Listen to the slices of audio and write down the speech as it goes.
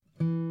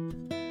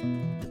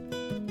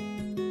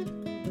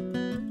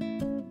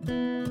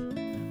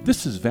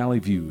This is Valley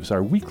Views,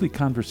 our weekly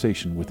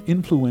conversation with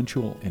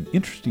influential and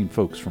interesting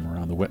folks from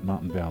around the Wet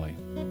Mountain Valley.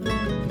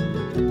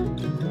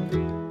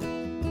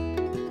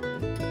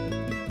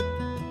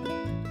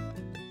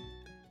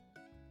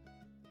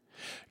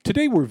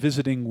 Today we're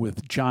visiting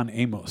with John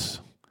Amos,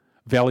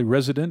 Valley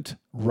resident,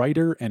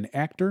 writer, and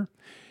actor.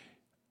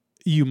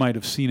 You might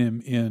have seen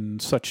him in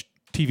such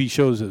TV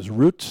shows as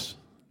Roots,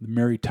 The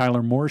Mary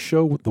Tyler Moore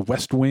Show, The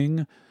West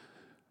Wing.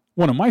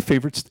 One of my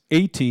favorites,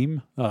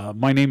 A-Team,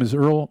 My Name is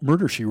Earl,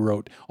 Murder, She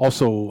Wrote.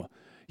 Also,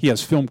 he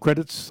has film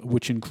credits,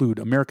 which include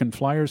American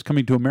Flyers,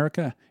 Coming to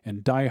America,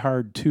 and Die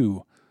Hard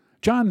 2.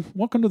 John,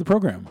 welcome to the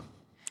program.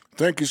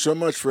 Thank you so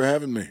much for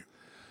having me.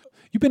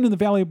 You've been in the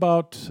Valley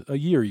about a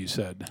year, you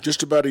said.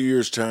 Just about a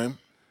year's time.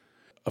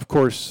 Of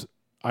course,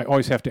 I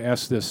always have to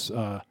ask this.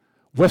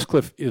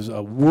 Westcliff is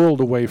a world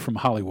away from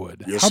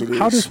Hollywood. Yes, it is.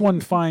 How does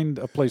one find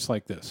a place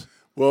like this?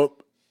 Well,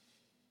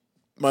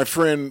 my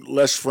friend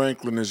Les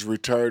Franklin is a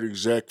retired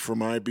exec from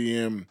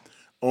IBM,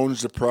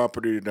 owns the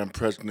property that I'm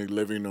presently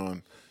living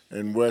on.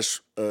 And Les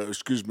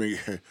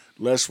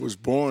was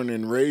born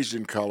and raised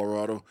in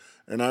Colorado,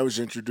 and I was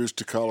introduced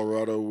to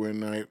Colorado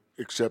when I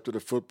accepted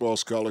a football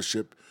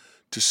scholarship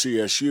to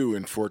CSU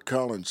in Fort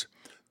Collins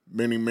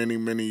many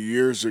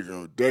years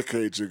ago,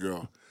 decades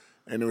ago.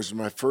 And it was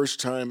my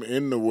first time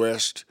in the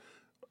West.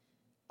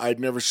 I'd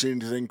never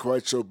seen anything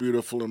quite so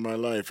beautiful in my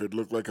life. It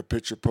looked like a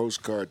picture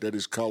postcard. That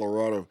is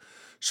Colorado.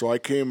 So I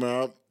came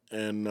out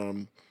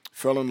and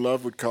fell in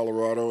love with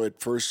Colorado at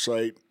first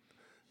sight,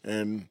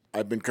 and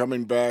I've been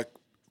coming back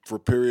for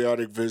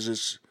periodic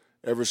visits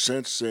ever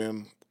since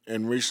then.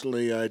 And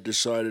recently I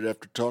decided,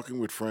 after talking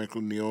with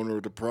Franklin, the owner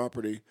of the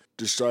property,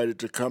 decided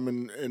to come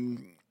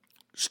and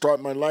start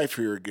my life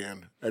here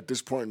again at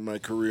this point in my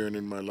career and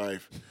in my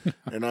life.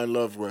 And I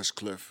love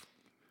Westcliff.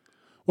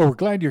 Well, we're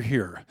glad you're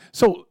here.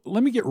 So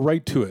let me get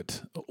right to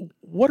it.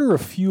 What are a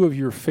few of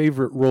your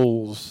favorite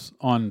roles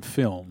on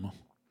film?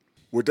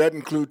 Would that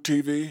include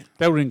TV?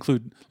 That would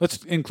include,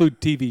 let's include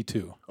TV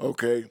too.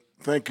 Okay,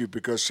 thank you,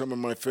 because some of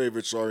my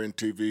favorites are in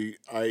TV,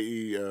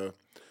 i.e.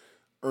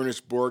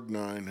 Ernest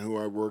Borgnine, who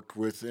I worked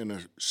with in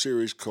a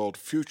series called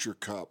Future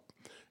Cop,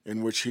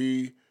 in which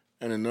he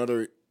and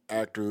another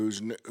actor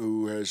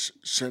who has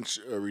since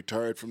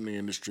retired from the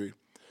industry,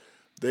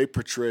 they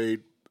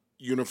portrayed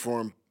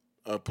uniformed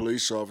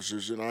police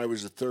officers, and I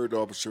was the third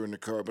officer in the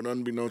car. But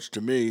unbeknownst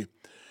to me,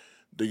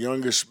 the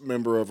youngest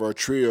member of our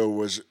trio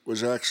was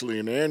actually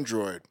an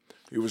android.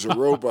 He was a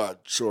robot,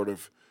 sort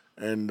of,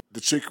 and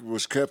the secret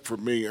was kept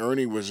from me.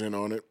 Ernie was in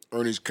on it.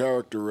 Ernie's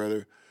character,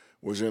 rather,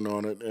 was in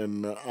on it,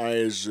 and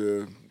I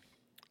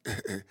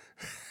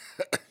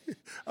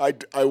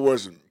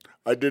wasn't.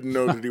 I didn't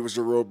know that he was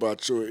a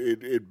robot, so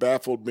it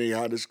baffled me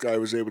how this guy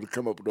was able to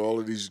come up with all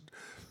of these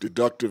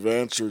deductive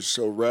answers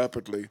so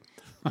rapidly,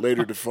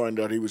 later to find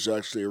out he was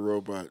actually a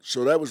robot.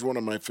 So that was one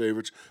of my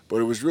favorites, but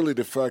it was really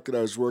the fact that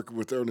I was working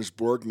with Ernest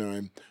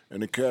Borgnine,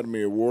 an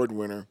Academy Award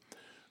winner,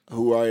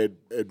 who I had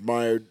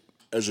admired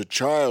as a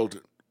child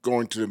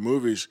going to the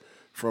movies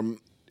from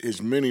his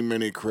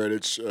many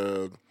credits,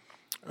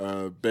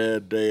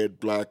 Bad Day at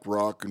Black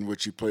Rock, in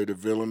which he played a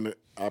villain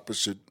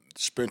opposite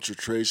Spencer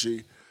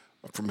Tracy,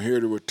 From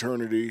Here to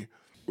Eternity,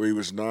 where he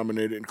was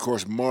nominated, and of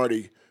course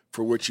Marty,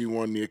 for which he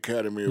won the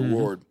Academy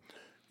Award.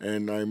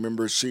 And I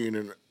remember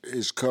seeing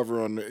his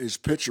picture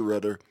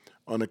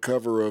on the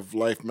cover of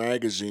Life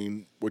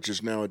magazine, which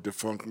is now a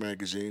defunct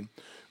magazine,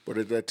 but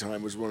at that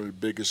time was one of the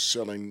biggest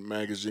selling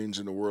magazines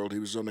in the world. He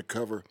was on the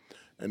cover,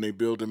 and they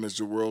billed him as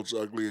the world's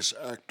ugliest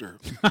actor,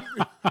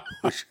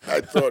 which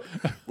I thought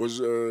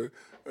was, I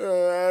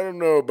don't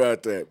know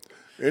about that.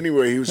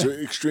 Anyway, he was an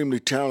extremely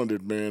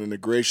talented man and a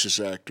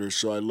gracious actor,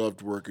 so I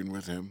loved working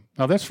with him.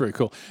 Oh, that's very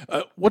cool.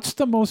 What's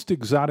the most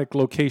exotic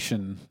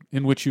location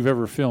in which you've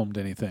ever filmed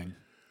anything?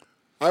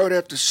 I would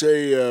have to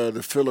say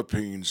the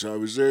Philippines. I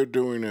was there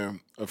doing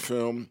a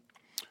film,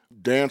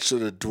 Dance of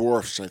the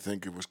Dwarfs, I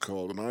think it was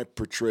called, and I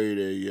portrayed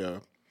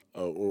a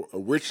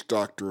witch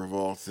doctor of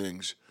all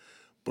things.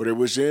 But it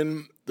was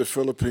in the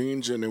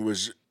Philippines, and it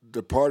was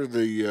the part of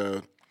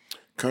the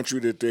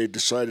country that they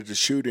decided to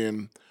shoot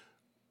in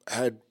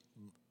had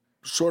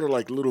sort of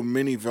like little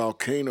mini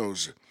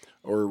volcanoes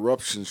or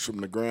eruptions from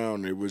the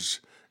ground. It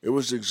was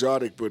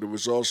exotic, but it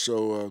was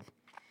also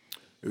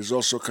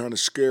kind of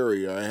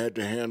scary. I had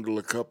to handle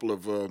a couple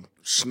of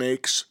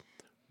snakes,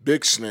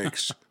 big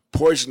snakes,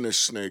 poisonous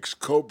snakes,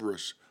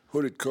 cobras,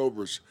 hooded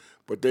cobras,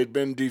 but they'd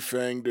been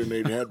defanged and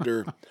they'd had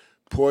their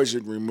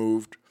poison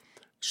removed.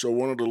 So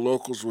one of the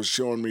locals was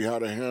showing me how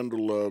to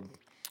handle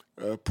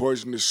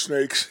poisonous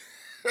snakes.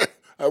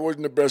 I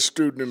wasn't the best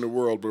student in the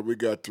world, but we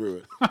got through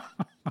it.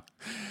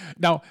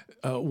 Now,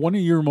 one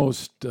of your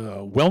most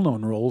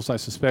well-known roles, I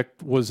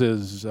suspect, was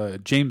as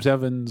James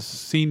Evans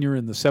Sr.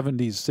 in the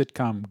 70s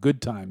sitcom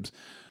Good Times,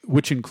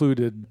 which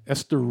included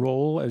Esther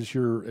Roll as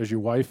your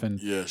wife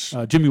and yes.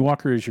 Jimmy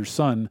Walker as your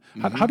son.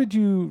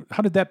 Mm-hmm.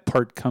 How did that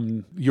part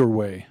come your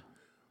way?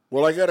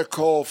 Well, I got a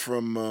call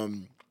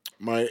from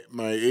my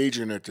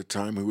agent at the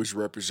time, who was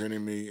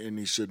representing me, and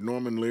he said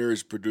Norman Lear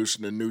is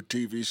producing a new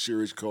TV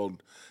series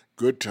called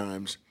Good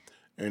Times,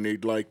 and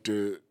he'd like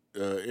to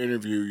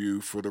interview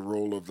you for the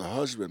role of the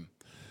husband.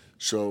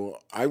 So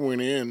I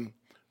went in,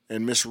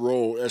 and Miss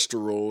Roll, Esther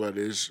Roll, that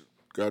is,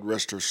 God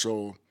rest her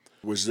soul,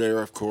 was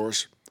there, of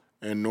course,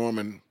 and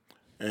Norman,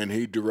 and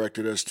he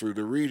directed us through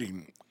the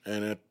reading.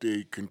 And at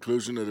the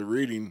conclusion of the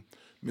reading,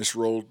 Miss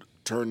Roll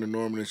turned to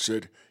Norman and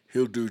said,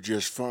 "He'll do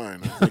just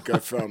fine. I think I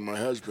found my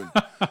husband."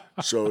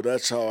 So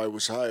that's how I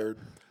was hired.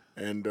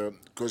 And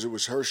because it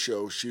was her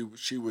show,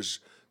 she was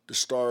the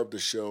star of the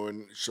show,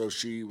 and so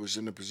she was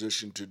in a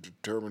position to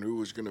determine who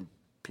was going to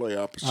play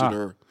opposite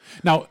her.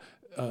 Now,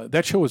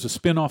 that show was a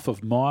spin-off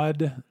of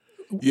Maude,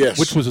 Yes.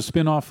 which was a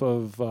spin-off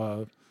of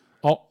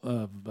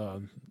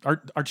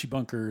Archie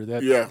Bunker.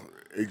 That Yeah,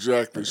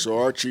 exactly. So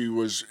Archie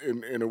was,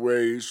 in a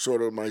way,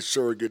 sort of my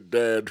surrogate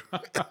dad.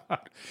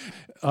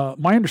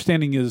 My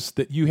understanding is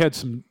that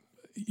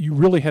you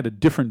really had a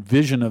different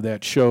vision of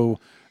that show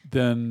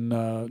than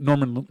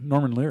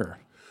Norman Lear.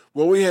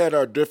 Well, we had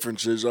our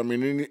differences. I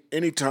mean,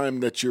 any time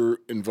that you're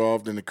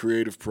involved in the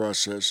creative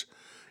process,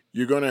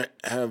 you're going to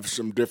have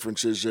some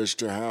differences as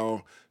to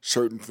how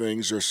certain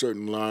things or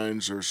certain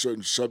lines or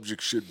certain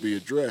subjects should be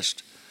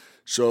addressed.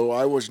 So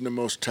I wasn't the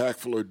most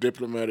tactful or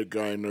diplomatic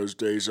guy in those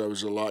days. I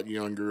was a lot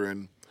younger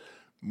and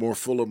more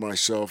full of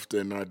myself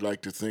than I'd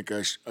like to think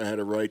I had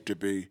a right to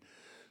be.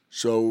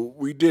 So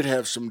we did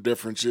have some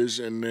differences,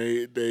 and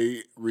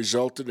they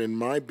resulted in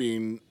my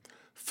being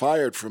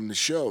fired from the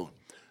show.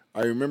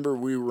 I remember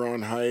we were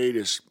on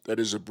hiatus, that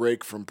is a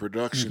break from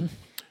production,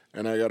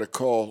 and I got a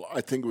call.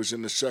 I think it was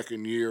in the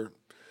second year.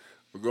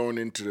 We're going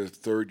into the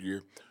third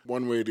year.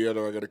 One way or the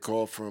other, I got a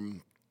call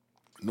from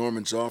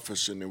Norman's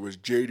office, and it was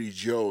J.D.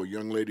 Joe, a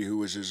young lady who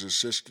was his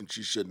assistant.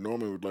 She said,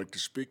 "Norman would like to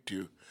speak to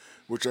you,"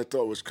 which I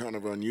thought was kind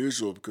of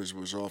unusual because it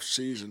was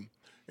off-season.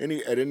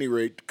 At any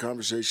rate, the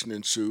conversation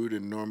ensued,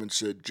 and Norman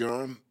said,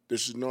 "John,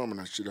 this is Norman."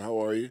 I said, "How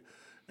are you?"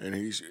 And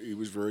he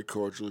was very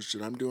cordial. He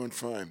said, "I'm doing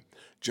fine.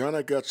 John,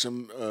 I got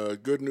some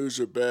good news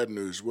or bad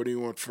news. What do you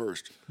want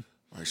first?"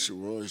 I said,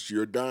 "Well, it's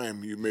your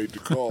dime. You made the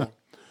call."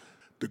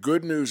 The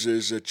good news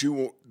is that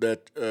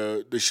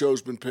the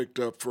show's been picked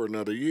up for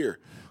another year,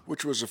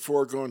 which was a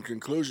foregone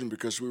conclusion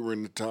because we were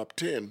in the top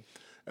 10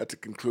 at the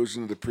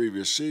conclusion of the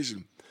previous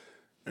season.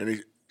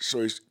 And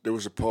there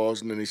was a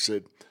pause, and then he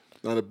said,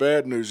 "Now the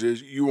bad news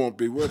is you won't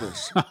be with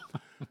us."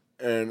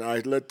 And I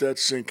let that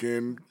sink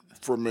in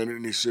for a minute,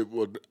 and he said,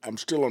 "Well, I'm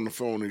still on the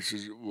phone." He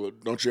says, "Well,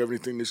 don't you have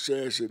anything to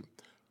say?" I said,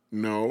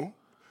 "No."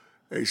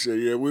 He said,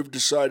 "Yeah, we've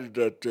decided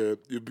that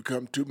you've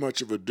become too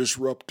much of a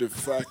disruptive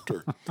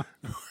factor,"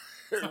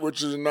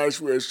 which is a nice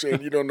way of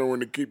saying you don't know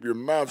when to keep your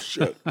mouth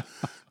shut.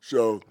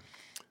 So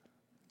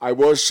I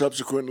was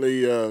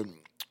subsequently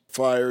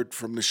fired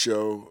from the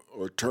show,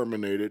 or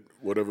terminated,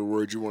 whatever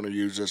word you want to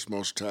use that's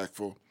most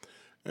tactful.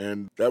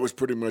 And that was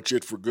pretty much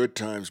it for Good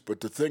Times. But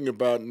the thing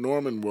about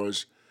Norman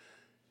was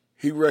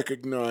he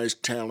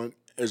recognized talent,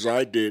 as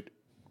I did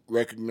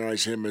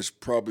recognize him as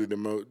probably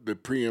the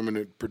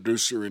preeminent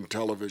producer in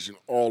television,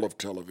 all of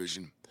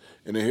television.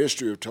 In the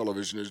history of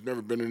television, there's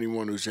never been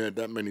anyone who's had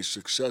that many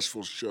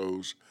successful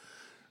shows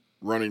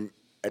running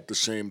at the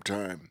same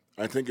time.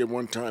 I think at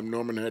one time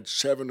Norman had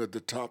 7 of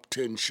the top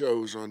 10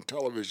 shows on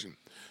television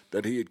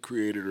that he had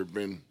created or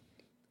been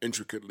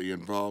intricately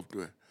involved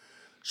with.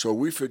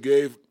 So he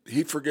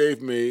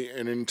forgave me,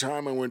 and in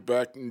time I went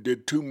back and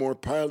did 2 more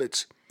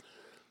pilots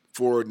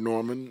for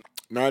Norman,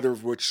 neither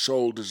of which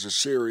sold as a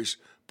series,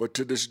 but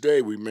to this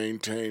day we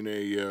maintain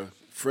a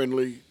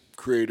friendly,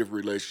 creative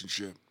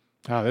relationship.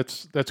 Ah,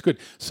 that's good.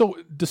 So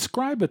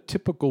describe a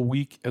typical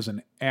week as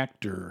an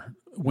actor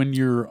when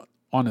you're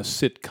on a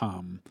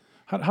sitcom.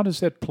 How does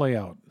that play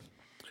out?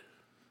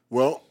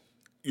 Well,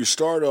 you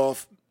start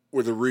off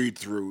with a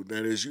read-through.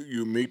 That is,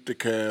 you meet the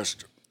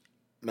cast.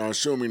 Now,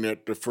 assuming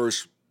that the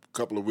first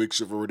couple of weeks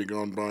have already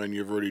gone by and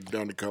you've already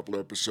done a couple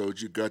of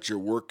episodes, you've got your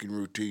working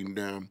routine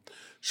down.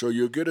 So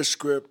you'll get a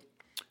script,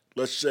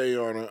 let's say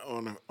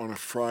on a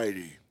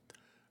Friday,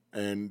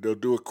 and they'll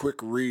do a quick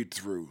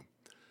read-through.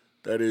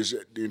 That is,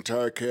 the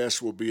entire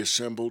cast will be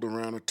assembled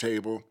around a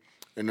table,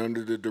 and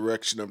under the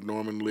direction of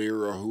Norman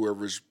Lear or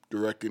whoever's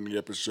directing the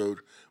episode,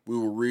 we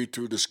will read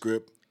through the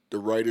script. The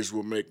writers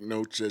will make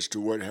notes as to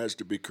what has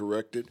to be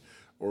corrected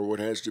or what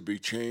has to be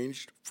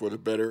changed for the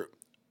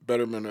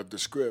betterment of the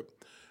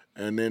script.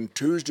 And then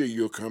Tuesday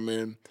you'll come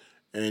in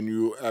and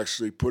you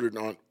actually put it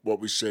on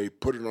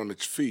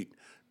its feet.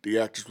 The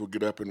actors will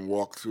get up and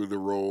walk through the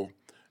role,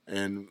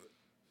 and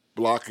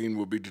blocking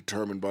will be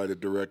determined by the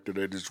director.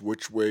 That is,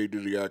 which way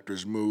do the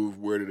actors move,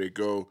 where do they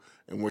go,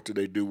 and what do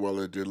they do while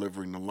they're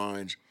delivering the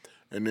lines.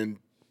 And then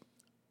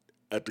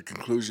at the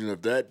conclusion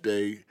of that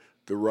day,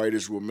 the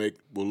writers will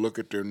look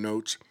at their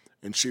notes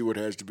and see what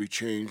has to be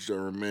changed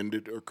or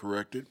amended or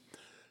corrected.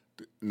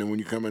 And then when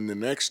you come in the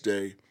next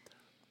day,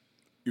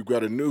 you've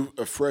got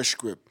a fresh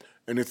script.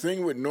 And the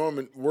thing with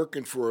Norman,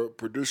 working for a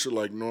producer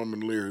like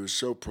Norman Lear, who's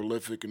so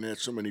prolific and had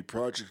so many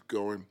projects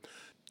going,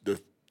 the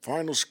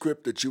final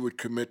script that you would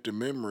commit to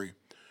memory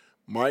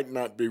might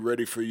not be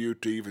ready for you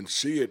to even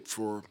see it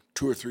for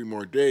 2 or 3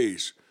 more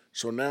days.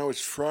 So now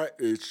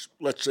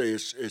let's say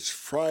it's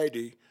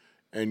Friday,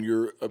 and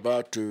you're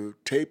about to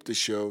tape the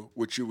show,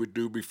 which you would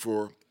do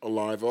before a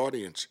live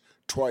audience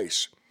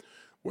twice.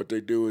 What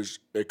they do is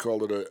they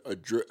call it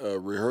a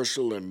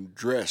rehearsal and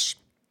dress.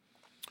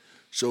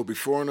 So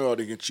before an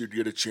audience, you'd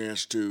get a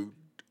chance to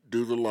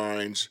do the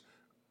lines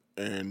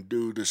and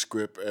do the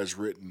script as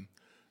written.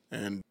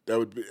 And that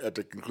would be at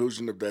the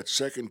conclusion of that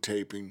second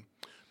taping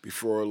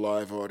before a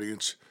live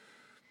audience.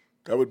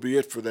 That would be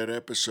it for that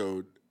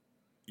episode.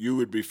 You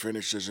would be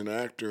finished as an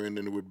actor, and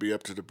then it would be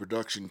up to the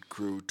production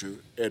crew to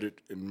edit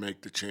and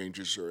make the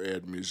changes or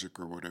add music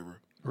or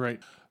whatever.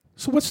 Right.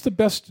 So what's the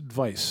best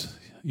advice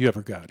you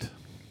ever got?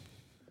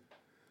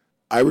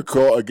 I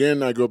recall,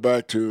 again, I go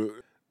back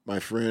to my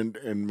friend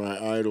and my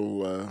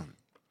idol,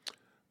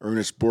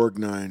 Ernest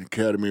Borgnine,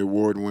 Academy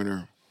Award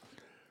winner.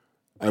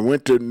 I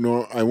went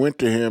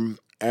to him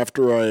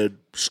after I had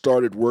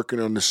started working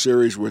on the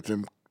series with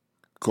him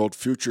called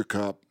Future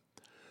Cop,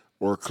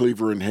 or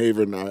Cleaver and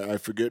Haven. I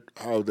forget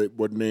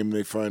what name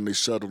they finally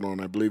settled on.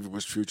 I believe it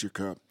was Future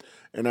Cop.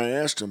 And I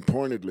asked him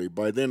pointedly.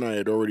 By then I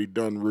had already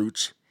done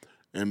Roots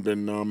and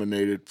been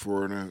nominated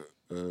for an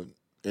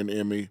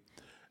Emmy.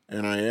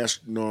 And I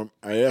asked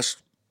Mr.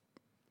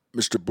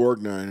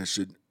 Borgnine, I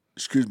said,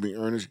 "Excuse me,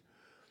 Ernest,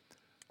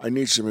 I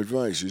need some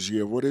advice." He said,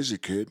 "Yeah, what is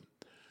it, kid?"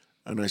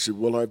 And I said,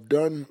 "Well, I've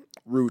done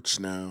Roots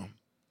now,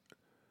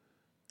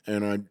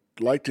 and I'd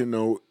like to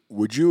know,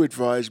 would you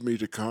advise me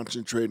to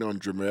concentrate on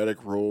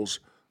dramatic roles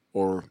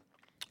or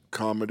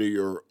comedy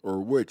or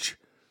which?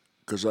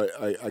 Because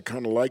I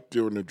kind of like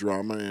doing the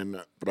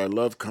drama, but I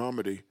love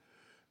comedy."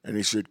 And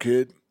he said,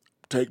 "Kid,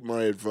 take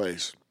my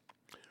advice.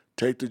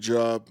 Take the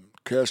job,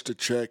 cast a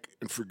check,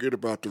 and forget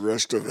about the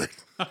rest of it."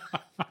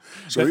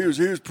 So he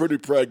was pretty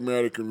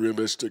pragmatic and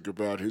realistic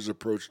about his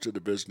approach to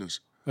the business.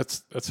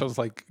 That sounds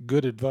like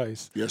good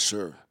advice. Yes,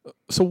 sir.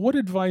 So what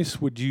advice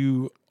would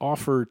you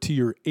offer to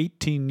your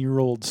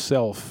 18-year-old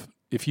self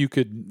if you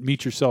could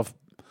meet yourself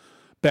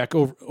back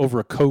over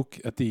a Coke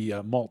at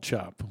the malt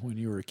shop when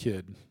you were a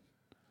kid?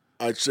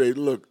 I'd say,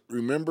 look,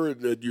 remember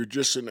that you're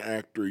just an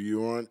actor.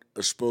 You aren't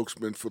a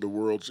spokesman for the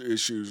world's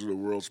issues or the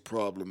world's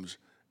problems.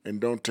 And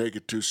don't take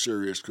it too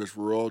serious, because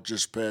we're all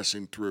just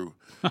passing through.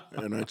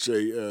 And I'd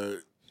say,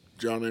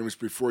 John Amos,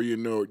 before you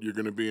know it, you're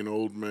going to be an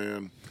old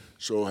man.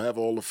 So have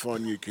all the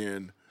fun you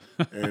can,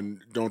 and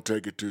don't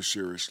take it too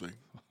seriously.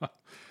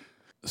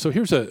 So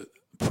here's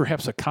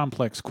perhaps a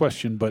complex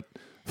question, but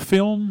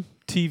film,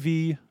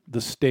 TV,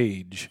 the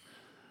stage.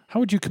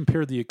 How would you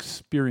compare the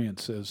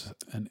experience as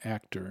an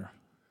actor?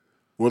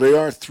 Well, they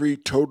are three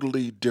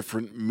totally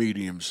different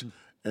mediums,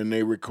 and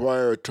they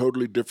require a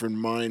totally different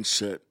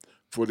mindset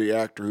for the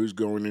actor who's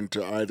going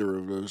into either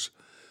of those.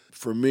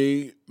 For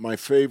me, my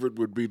favorite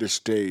would be the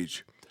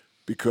stage,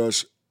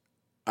 because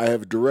I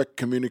have direct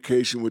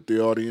communication with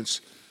the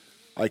audience.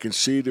 I can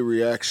see the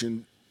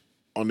reaction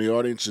on the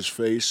audience's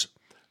face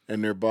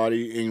and their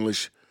body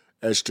English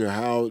as to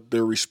how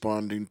they're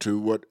responding to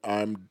what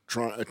I'm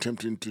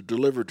attempting to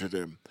deliver to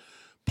them.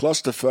 Plus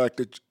the fact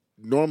that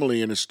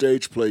normally in a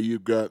stage play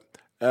you've got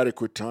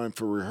adequate time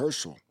for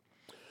rehearsal,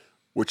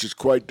 which is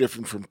quite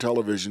different from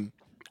television,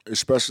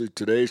 especially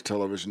today's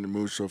television that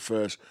moves so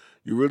fast.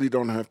 You really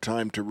don't have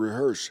time to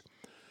rehearse.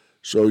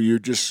 So you're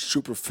just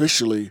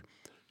superficially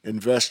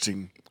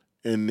investing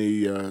in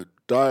the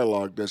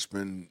dialogue that's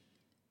been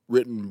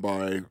written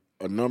by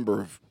a number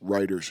of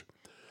writers.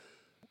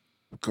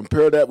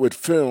 Compare that with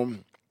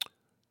film,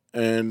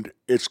 and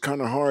it's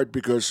kind of hard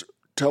because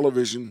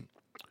television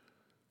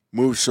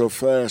moves so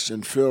fast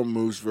and film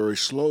moves very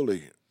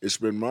slowly. It's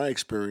been my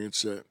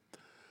experience that,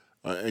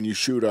 and you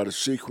shoot out of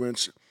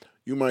sequence.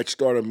 You might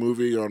start a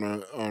movie on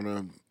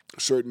a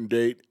certain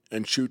date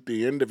and shoot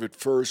the end of it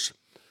first,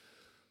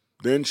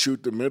 then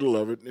shoot the middle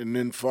of it, and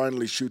then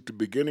finally shoot the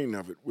beginning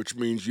of it, which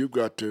means you've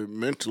got to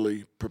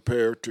mentally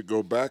prepare to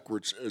go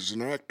backwards as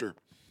an actor.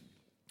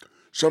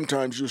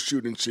 Sometimes you'll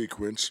shoot in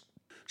sequence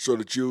so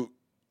that you,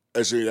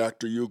 as an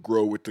actor, you'll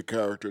grow with the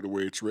character the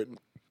way it's written.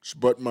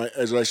 But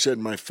as I said,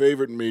 my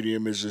favorite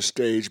medium is the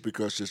stage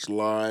because it's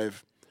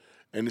live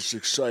and it's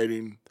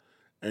exciting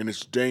and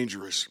it's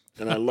dangerous.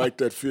 And I like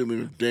that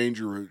feeling of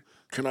danger.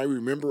 Can I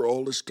remember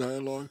all this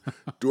dialogue?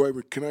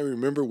 Can I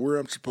remember where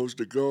I'm supposed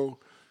to go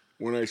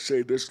when I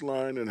say this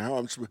line and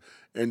how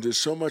and there's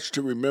so much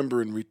to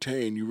remember and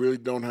retain. You really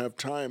don't have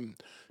time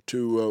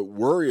to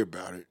worry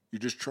about it. You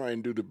just try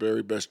and do the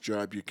very best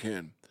job you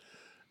can.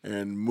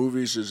 And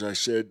movies, as I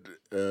said,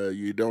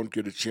 you don't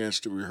get a chance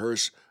to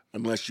rehearse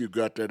unless you've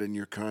got that in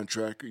your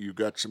contract or you've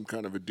got some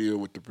kind of a deal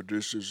with the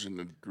producers and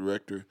the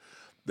director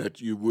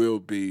that you will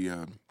be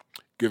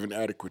given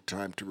adequate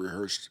time to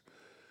rehearse.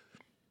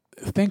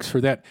 Thanks for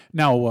that.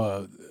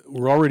 Now,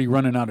 we're already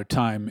running out of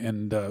time,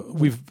 and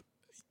we've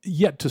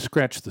yet to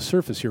scratch the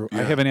surface here. Yeah.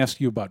 I haven't asked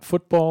you about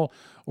football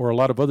or a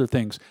lot of other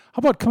things. How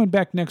about coming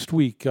back next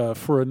week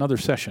for another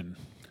session?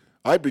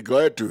 I'd be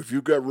glad to. If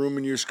you've got room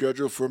in your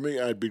schedule for me,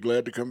 I'd be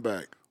glad to come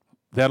back.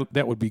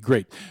 That would be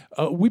great.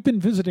 We've been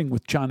visiting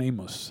with John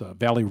Amos,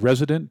 Valley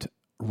resident,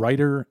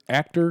 writer,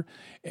 actor,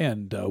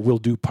 and we'll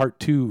do part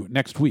 2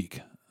 next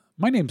week.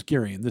 My name's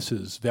Gary, and this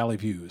is Valley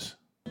Views.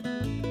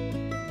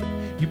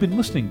 You've been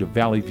listening to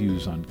Valley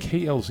Views on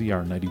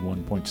KLZR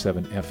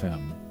 91.7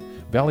 FM.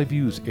 Valley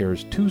Views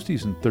airs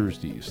Tuesdays and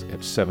Thursdays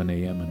at 7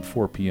 a.m. and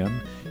 4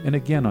 p.m. and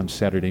again on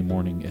Saturday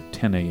morning at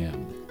 10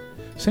 a.m.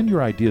 Send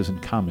your ideas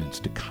and comments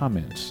to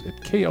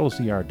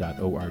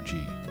comments@klzr.org.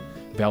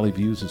 Valley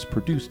Views is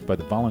produced by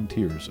the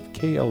volunteers of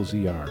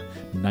KLZR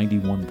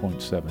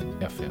 91.7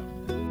 FM.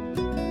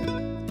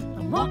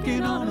 I'm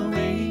walking on a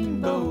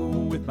rainbow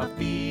with my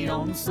feet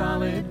on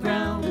solid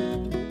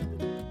ground.